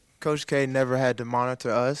 Yeah, Coach K never had to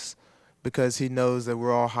monitor us because he knows that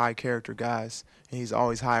we're all high-character guys, and he's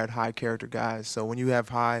always hired high-character guys. So when you have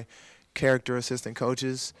high-character assistant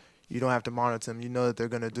coaches, you don't have to monitor them. You know that they're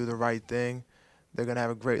going to do the right thing. They're going to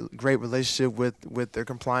have a great relationship with their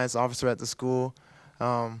compliance officer at the school.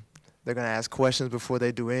 They're going to ask questions before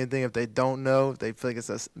they do anything. If they don't know, if they feel like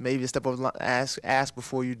it's maybe a step over the line, ask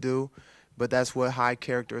before you do. But that's what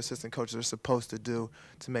high-character assistant coaches are supposed to do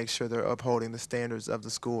to make sure they're upholding the standards of the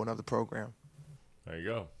school and of the program. There you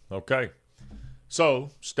go. Okay. So,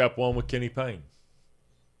 step one with Kenny Payne.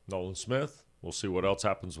 Nolan Smith. We'll see what else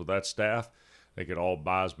happens with that staff. I think it all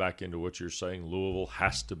buys back into what you're saying. Louisville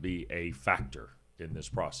has to be a factor in this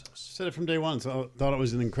process. Said it from day one. So I thought it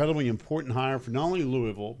was an incredibly important hire for not only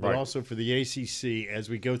Louisville, but Right. also for the ACC as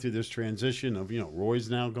we go through this transition of, Roy's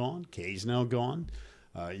now gone, K's now gone.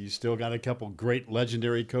 You still got a couple great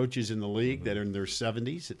legendary coaches in the league that are in their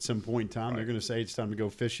 70s. At some point in time, they're going to say it's time to go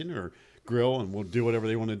fishing or grill, and we'll do whatever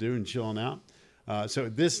they want to do and chilling out. So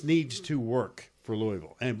this needs to work for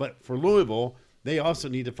Louisville. But for Louisville, they also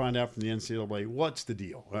need to find out from the NCAA, what's the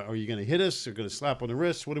deal? Are you going to hit us? Are you going to slap on the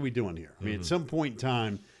wrist? What are we doing here? I mean, at some point in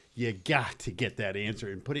time, you got to get that answer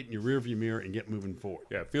and put it in your rearview mirror and get moving forward.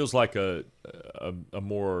 Yeah, it feels like a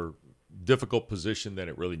more difficult position than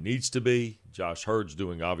it really needs to be. Josh Hurd's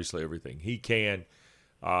doing obviously everything he can.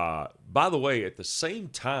 By the way, at the same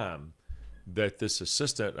time that this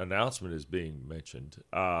assistant announcement is being mentioned,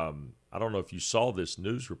 I don't know if you saw this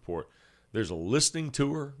news report. There's a listening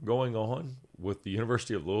tour going on with the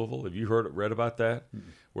University of Louisville. Have you read about that? Mm-hmm.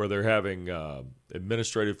 Where they're having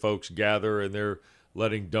administrative folks gather and they're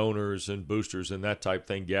letting donors and boosters and that type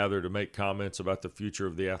thing gather to make comments about the future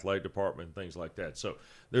of the athletic department and things like that. So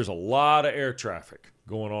there's a lot of air traffic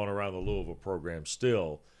going on around the Louisville program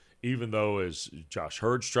still, even though as Josh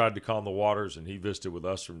Hurd's tried to calm the waters and he visited with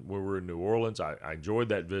us when we were in New Orleans. I enjoyed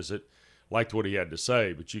that visit, liked what he had to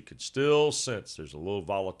say, but you could still sense there's a little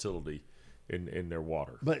volatility in their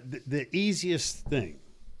water. But the easiest thing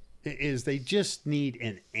is they just need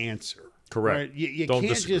an answer. Correct. Right? You Don't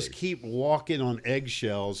can't disagree. just keep walking on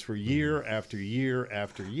eggshells for year after year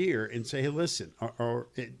after year and say, hey, listen,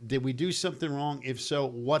 did we do something wrong? If so,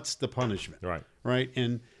 what's the punishment? Right. Right?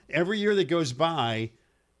 And every year that goes by,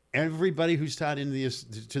 everybody who's tied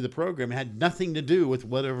into the program had nothing to do with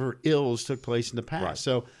whatever ills took place in the past. Right.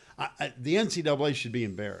 So the NCAA should be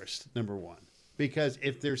embarrassed, number one, because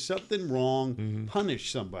if there's something wrong,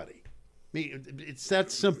 punish somebody. I mean, it's that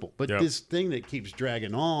simple. But this thing that keeps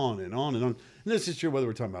dragging on and on and on, and this is true whether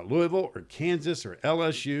we're talking about Louisville or Kansas or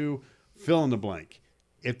LSU, fill in the blank.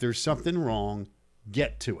 If there's something wrong,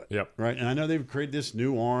 get to it. Yep. Right? And I know they've created this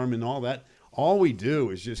new arm and all that. All we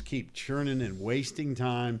do is just keep churning and wasting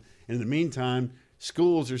time. And in the meantime,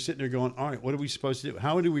 schools are sitting there going, all right, what are we supposed to do?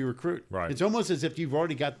 How do we recruit? Right. It's almost as if you've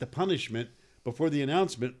already got the punishment before the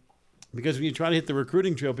announcement, because when you try to hit the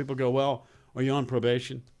recruiting trail, people go, well, are you on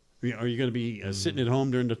probation? Are you going to be sitting at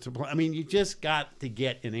home during the – I mean, you just got to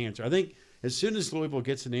get an answer. I think as soon as Louisville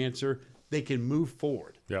gets an answer, they can move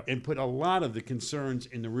forward and put a lot of the concerns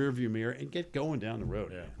in the rearview mirror and get going down the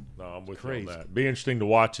road. Yeah, no, I'm with Crazy. you on that. Be interesting to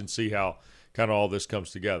watch and see how kind of all this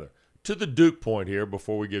comes together. To the Duke point here,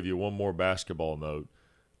 before we give you one more basketball note,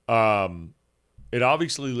 it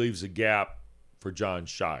obviously leaves a gap for John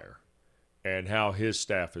Shire and how his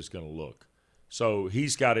staff is going to look. So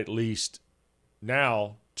he's got at least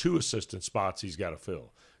now 2 assistant spots he's got to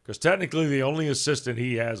fill, because technically the only assistant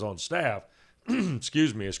he has on staff, is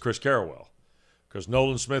Chris Carrawell, because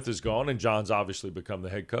Nolan Smith is gone and John's obviously become the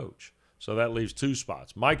head coach. So that leaves 2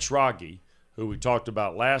 spots. Mike Schrage, who we talked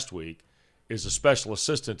about last week, is a special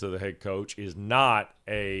assistant to the head coach, is not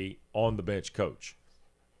a on-the-bench coach.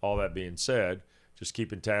 All that being said, just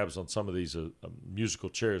keeping tabs on some of these musical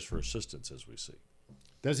chairs for assistants as we see.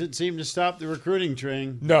 Doesn't seem to stop the recruiting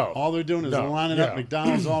train. No. All they're doing is lining up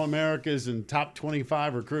McDonald's All-Americas and top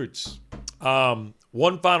 25 recruits.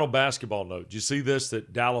 One final basketball note. Do you see this,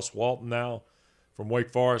 that Dallas Walton now from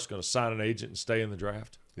Wake Forest is going to sign an agent and stay in the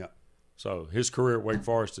draft? Yeah. So his career at Wake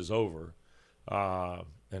Forest is over.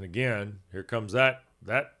 And again, here comes that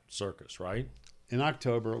circus, right? In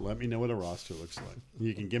October, let me know what a roster looks like.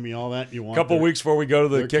 You can give me all that you want. Couple weeks before we go to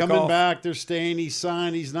the they're kickoff. Coming back. They're staying. He's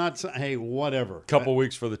signed. He's not signed. Hey, whatever. Couple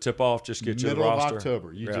weeks for the tip-off. Just get you the roster. Middle of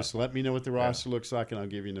October. You just let me know what the roster looks like, and I'll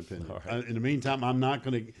give you an opinion. Right. In the meantime,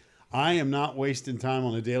 I am not wasting time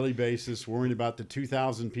on a daily basis worrying about the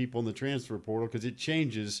 2,000 people in the transfer portal, because it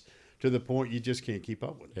changes to the point you just can't keep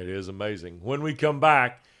up with it. It is amazing. When we come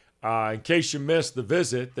back, in case you missed the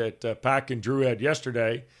visit that Pack and Drew had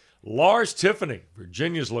yesterday, Lars Tiffany,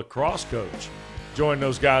 Virginia's lacrosse coach, joined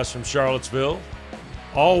those guys from Charlottesville.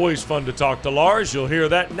 Always fun to talk to Lars. You'll hear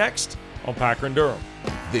that next on Packer and Durham.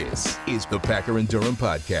 This is the Packer and Durham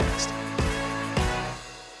Podcast.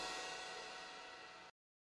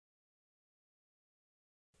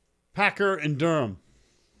 Packer and Durham.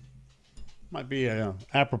 Might be a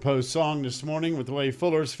apropos song this morning with the way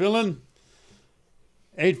Fuller's feeling.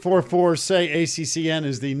 844-SAY-ACCN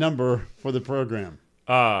is the number for the program.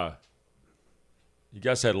 You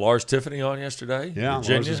guys had Lars Tiffany on yesterday. Yeah,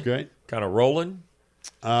 Virginia, Lars is great. Kind of rolling.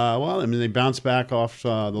 Well, I mean, they bounced back off the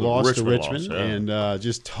loss to Richmond and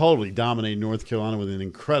just totally dominated North Carolina with an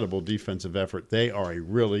incredible defensive effort. They are a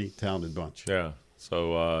really talented bunch. Yeah.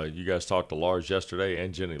 So you guys talked to Lars yesterday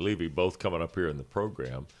and Jenny Levy, both coming up here in the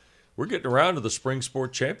program. We're getting around to the Spring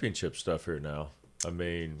Sport Championship stuff here now. I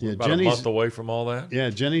mean, we're about a month away from all that.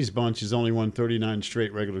 Yeah, Jenny's bunch has only won 39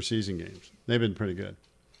 straight regular season games. They've been pretty good.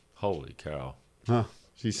 Holy cow. Huh.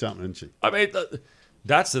 She's something, isn't she? I mean,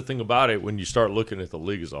 that's the thing about it. When you start looking at the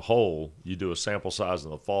league as a whole, you do a sample size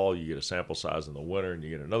in the fall, you get a sample size in the winter, and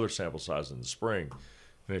you get another sample size in the spring.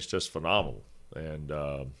 And it's just phenomenal. And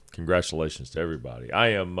congratulations to everybody. I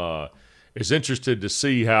am is interested to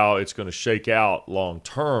see how it's going to shake out long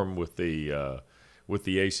term with the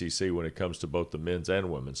ACC when it comes to both the men's and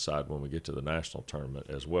women's side when we get to the national tournament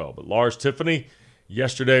as well. But Lars Tiffany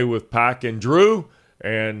yesterday with Pack and Drew,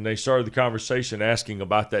 and they started the conversation asking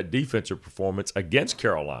about that defensive performance against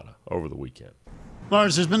Carolina over the weekend.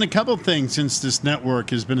 Lars, there's been a couple things since this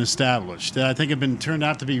network has been established that I think have been turned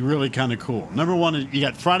out to be really kind of cool. Number one, you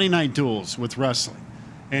got Friday night duels with wrestling,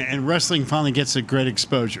 and wrestling finally gets a great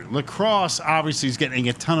exposure. Lacrosse obviously is getting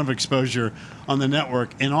a ton of exposure on the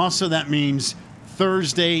network, and also that means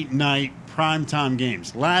Thursday night primetime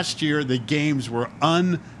games. Last year, the games were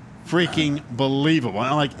unfreaking believable.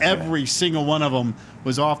 Like every single one of them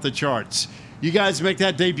was off the charts. You guys make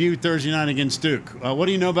that debut Thursday night against Duke. What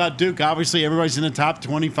do you know about Duke? Obviously, everybody's in the top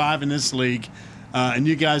 25 in this league, and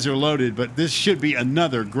you guys are loaded. But this should be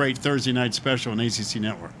another great Thursday night special on ACC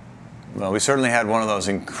Network. Well, we certainly had one of those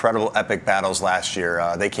incredible epic battles last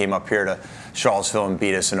year. They came up here to Charlottesville and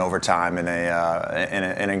beat us in overtime in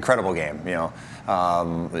an incredible game.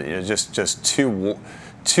 Just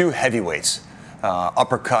two heavyweights,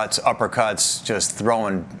 uppercuts, just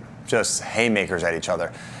throwing just haymakers at each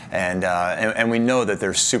other. And we know that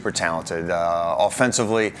they're super talented.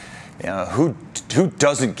 Offensively, who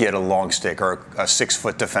doesn't get a long stick or a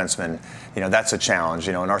 6-foot defenseman? That's a challenge.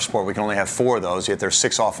 In our sport, we can only have 4 of those, yet there's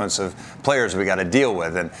 6 offensive players we got to deal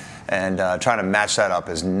with. And trying to match that up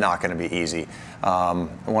is not going to be easy.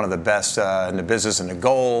 One of the best in the business in the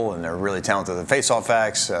goal, and they're really talented at the faceoff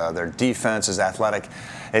X. Their defense is athletic.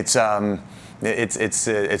 It's a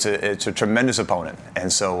tremendous opponent.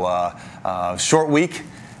 And so short week,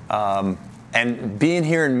 and being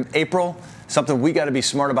here in April, something we got to be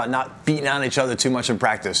smart about, not beating on each other too much in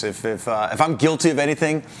practice. If I'm guilty of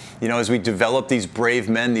anything, as we develop these brave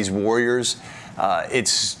men, these warriors,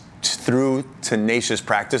 it's through tenacious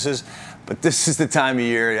practices. But this is the time of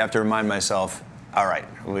year you have to remind myself, all right,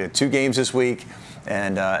 we have 2 games this week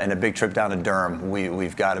and a big trip down to Durham.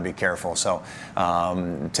 We've got to be careful. So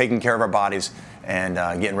taking care of our bodies and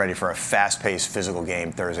getting ready for a fast-paced physical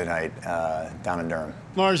game Thursday night down in Durham.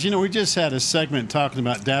 Lars, we just had a segment talking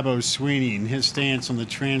about Dabo Swinney and his stance on the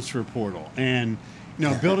transfer portal. And,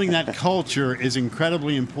 building that culture is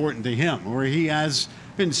incredibly important to him, where he has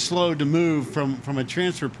been slow to move from a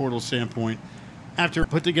transfer portal standpoint after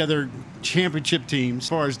put together championship teams. As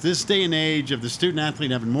far as this day and age of the student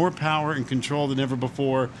athlete having more power and control than ever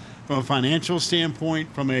before, from a financial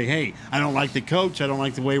standpoint, from hey, I don't like the coach, I don't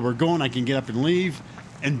like the way we're going, I can get up and leave,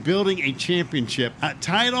 and building a championship.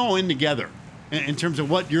 Tie it all in together in terms of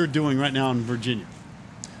what you're doing right now in Virginia.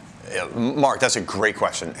 Mark, that's a great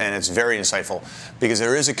question, and it's very insightful because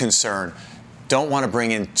there is a concern. Don't want to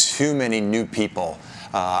bring in too many new people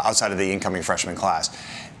outside of the incoming freshman class,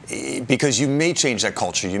 because you may change that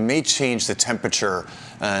culture. You may change the temperature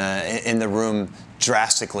in the room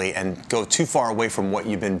drastically and go too far away from what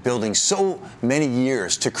you've been building so many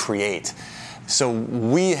years to create. So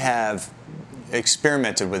we have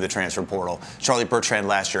experimented with the transfer portal. Charlie Bertrand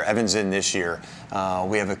last year, Evans in this year.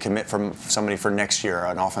 We have a commit from somebody for next year,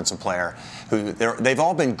 an offensive player. They've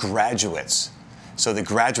all been graduates. So the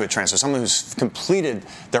graduate transfer, someone who's completed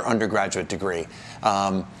their undergraduate degree.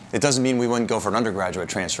 It doesn't mean we wouldn't go for an undergraduate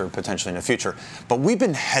transfer potentially in the future, but we've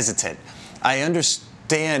been hesitant. I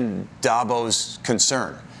understand Dabo's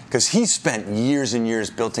concern because he spent years and years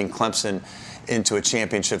building Clemson into a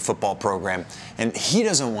championship football program, and he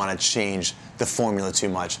doesn't want to change the formula too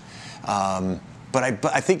much. But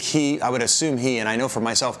I think I would assume and I know for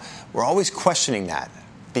myself, we're always questioning that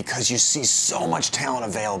because you see so much talent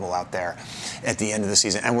available out there at the end of the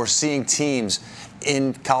season. And we're seeing teams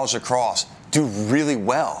in college lacrosse do really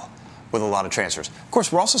well with a lot of transfers. Of course,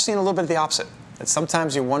 we're also seeing a little bit of the opposite. And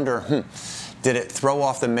sometimes you wonder, did it throw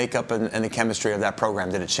off the makeup and the chemistry of that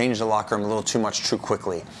program? Did it change the locker room a little too much too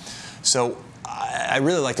quickly? So I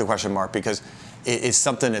really like the question, Mark, because it's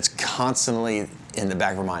something that's constantly in the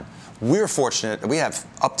back of our mind. We're fortunate that we have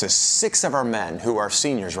up to 6 of our men who are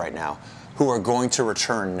seniors right now who are going to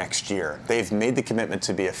return next year. They've made the commitment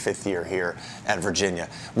to be a 5th year here at Virginia.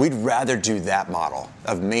 We'd rather do that model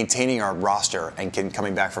of maintaining our roster and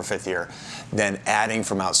coming back for 5th year than adding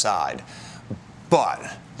from outside. But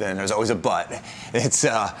then there's always a but. It's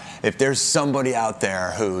if there's somebody out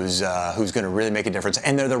there who's going to really make a difference,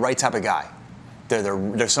 and they're the right type of guy.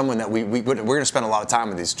 They're someone that we're going to spend a lot of time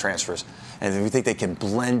with these transfers, and we think they can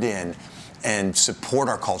blend in and support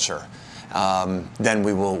our culture. Then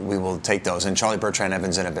we will take those. And Charlie Bertrand,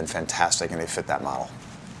 Evans have been fantastic, and they fit that model.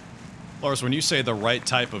 Lars, when you say the right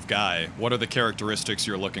type of guy, what are the characteristics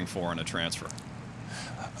you're looking for in a transfer?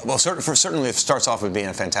 Well, certainly it starts off with being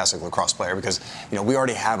a fantastic lacrosse player because, we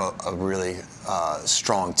already have a really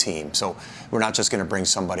strong team. So we're not just going to bring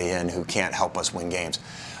somebody in who can't help us win games.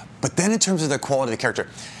 But then in terms of their quality of the character,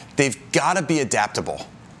 they've got to be adaptable.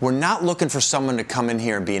 We're not looking for someone to come in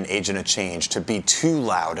here and be an agent of change, to be too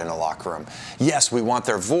loud in a locker room. Yes, we want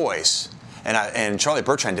their voice, and Charlie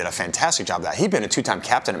Bertrand did a fantastic job of that. He'd been a 2-time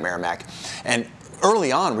captain at Merrimack, and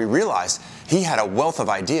early on we realized he had a wealth of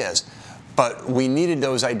ideas, but we needed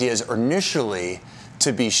those ideas initially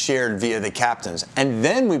to be shared via the captains. And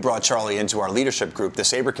then we brought Charlie into our leadership group, the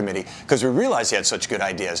Sabre Committee, because we realized he had such good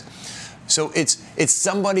ideas. So it's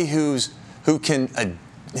somebody who can,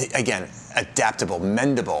 again, adaptable,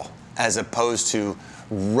 mendable, as opposed to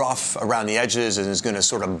rough around the edges and is going to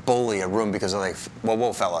sort of bully a room because they're like,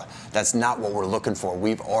 whoa, fella, that's not what we're looking for.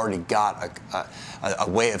 We've already got a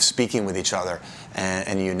way of speaking with each other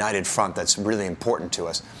and a united front that's really important to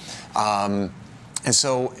us. And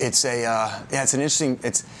so it's interesting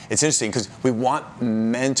because we want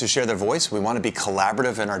men to share their voice. We want to be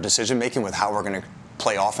collaborative in our decision making with how we're going to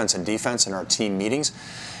play offense and defense in our team meetings.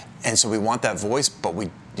 And so we want that voice, but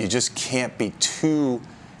you just can't be too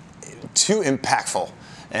impactful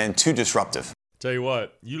and too disruptive. Tell you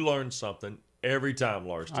what, you learn something every time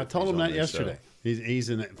Lars. I told him that yesterday. He's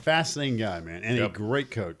a fascinating guy, man, and a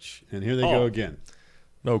great coach. And here they go again.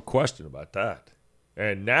 No question about that.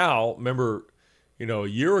 And now, remember, a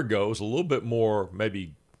year ago it was a little bit more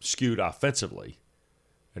maybe skewed offensively.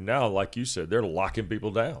 And now, like you said, they're locking people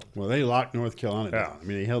down. Well, they locked North Carolina down. I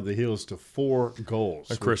mean, they held the Heels to 4 goals.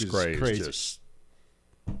 And Chris Gray crazy. is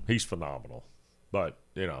he's phenomenal. But,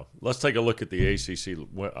 let's take a look at the ACC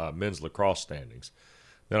men's lacrosse standings.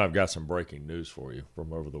 Then I've got some breaking news for you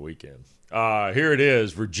from over the weekend. Here it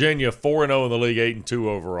is. Virginia 4-0 in the league, 8-2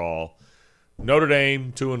 overall. Notre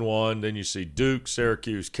Dame 2-1. Then you see Duke,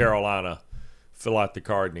 Syracuse, Carolina fill out the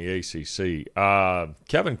card in the ACC.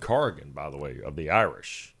 Kevin Corrigan, by the way, of the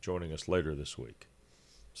Irish, joining us later this week.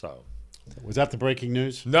 So, was that the breaking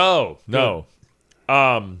news? No.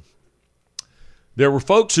 There were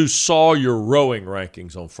folks who saw your rowing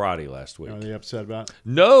rankings on Friday last week. Are they upset about it?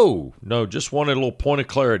 No. Just wanted a little point of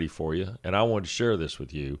clarity for you, and I wanted to share this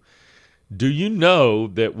with you. Do you know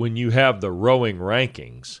that when you have the rowing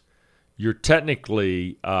rankings, you're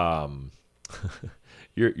technically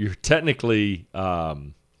you're technically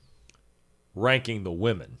ranking the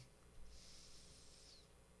women?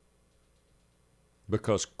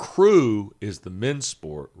 Because crew is the men's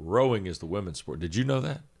sport, rowing is the women's sport. Did you know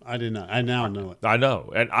that? I did not. I now know it. I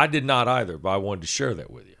know, and I did not either, but I wanted to share that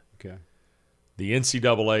with you. Okay. The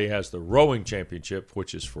NCAA has the rowing championship,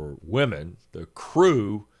 which is for women. The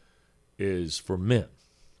crew is for men.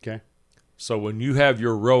 Okay. So when you have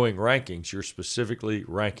your rowing rankings, you're specifically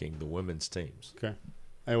ranking the women's teams. Okay.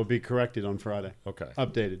 I will be corrected on Friday. Okay.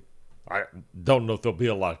 Updated. I don't know if there'll be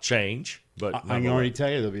a lot of change, but I can already tell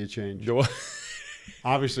you there'll be a change.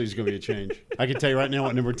 Obviously, there's going to be a change. I can tell you right now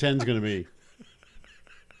what number 10 is going to be.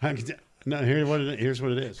 Here's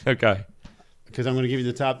what it is. Okay. Because I'm going to give you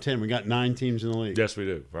the top 10. We got 9 teams in the league. Yes, we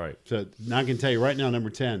do. Right. So now I can tell you right now, number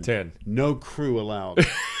 10. 10. No crew allowed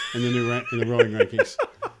in the rowing rankings.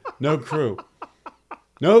 No crew.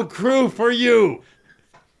 No crew for you.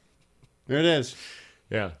 There it is.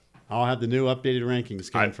 Yeah. I'll have the new updated rankings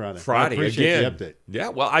coming Friday. Friday, I appreciate again. the update. Yeah,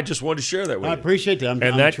 well, I just wanted to share that with you. I appreciate that. I'm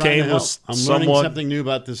that trying came to with help. I'm someone learning something new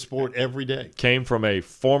about this sport every day. Came from a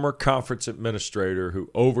former conference administrator who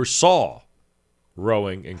oversaw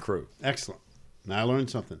rowing and crew. Excellent. Now I learned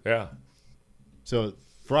something. Yeah. So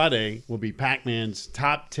Friday will be Pac-Man's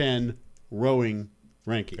top 10 rowing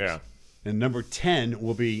rankings. Yeah. And number 10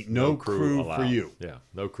 will be no crew for you. Yeah,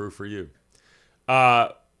 no crew for you.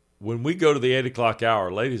 When we go to the 8 o'clock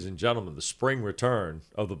hour, ladies and gentlemen, the spring return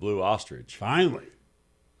of the Blue Ostrich. Finally.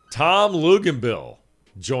 Tom Luginbill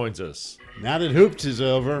joins us. Now that hoops is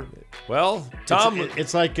over. Well, Tom.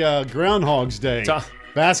 It's like Groundhog's Day.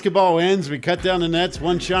 Basketball ends, we cut down the nets,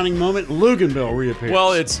 one shining moment, Luginbill reappears.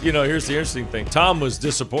 Well, here's the interesting thing. Tom was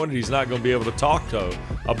disappointed he's not going to be able to talk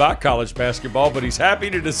about college basketball, but he's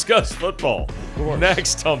happy to discuss football.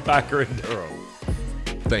 Next on Packer and Durham.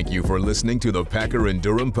 Thank you for listening to the Packer and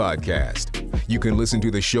Durham podcast. You can listen to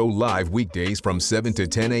the show live weekdays from 7 to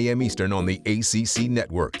 10 a.m. Eastern on the ACC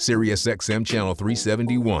Network, SiriusXM Channel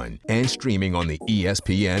 371, and streaming on the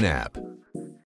ESPN app.